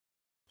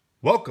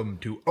Welcome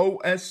to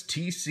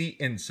OSTC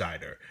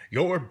Insider,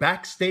 your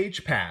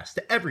backstage pass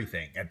to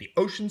everything at the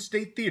Ocean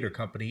State Theater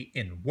Company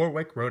in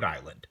Warwick, Rhode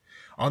Island.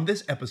 On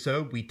this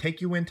episode, we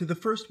take you into the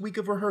first week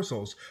of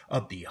rehearsals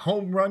of the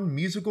home run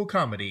musical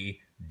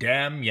comedy,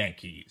 DAMN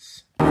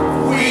Yankees.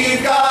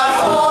 We've got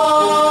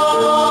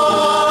heart,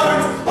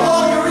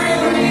 all you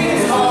really need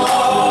is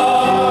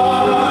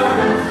heart.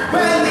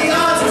 When the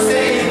odds are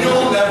saying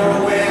you'll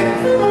never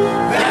win,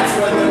 that's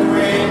when the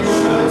grin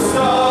should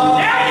start.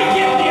 Now you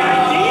get the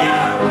idea!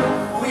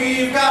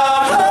 We've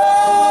got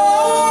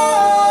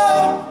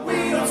hope, we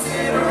don't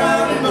sit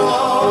around and moan.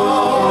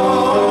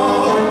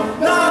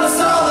 Not a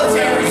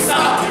solitary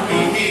sock to be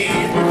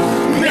need,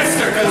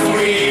 mister, 'cause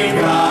we've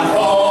got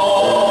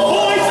hope.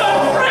 Boys,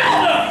 I'm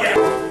proud of you!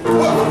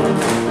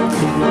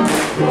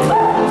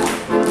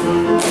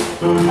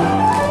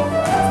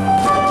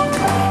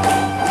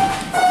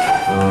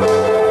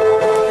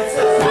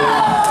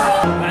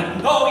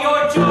 And though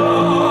your job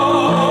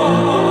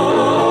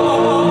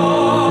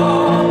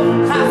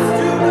has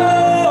to go,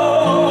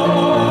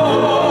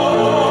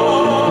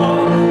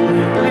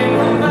 it may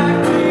come back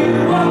to you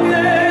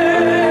again.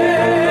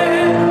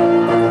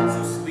 So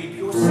sleep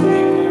your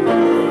sleep,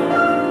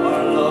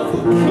 our love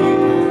will keep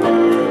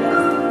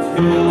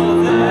till